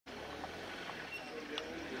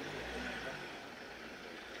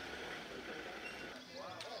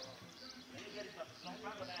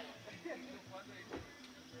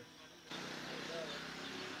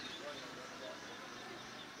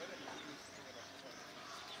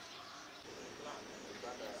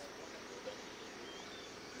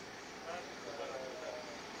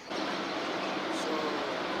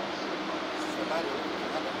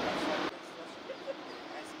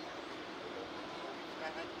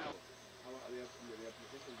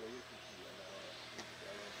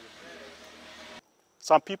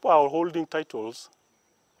Some people are holding titles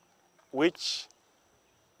which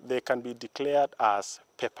they can be declared as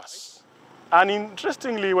papers. And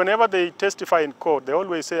interestingly, whenever they testify in court, they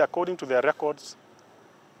always say, according to their records,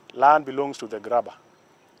 land belongs to the grabber.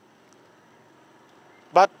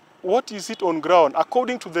 But what is it on ground?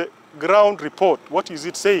 According to the ground report, what is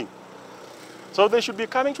it saying? So they should be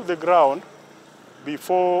coming to the ground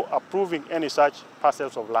before approving any such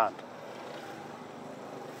parcels of land.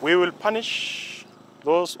 We will punish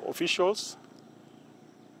those officials.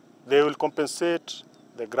 They will compensate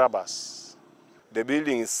the grabbers. The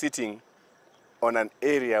building is sitting on an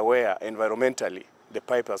area where environmentally the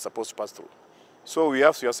pipes are supposed to pass through. So we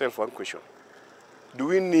ask yourself one question. Do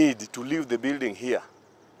we need to leave the building here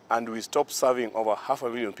and we stop serving over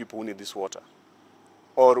 500,000 people who need this water?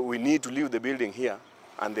 Or we need to leave the building here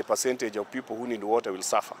and the percentage of people who need water will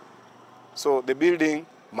suffer? So the building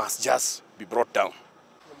must just be brought down.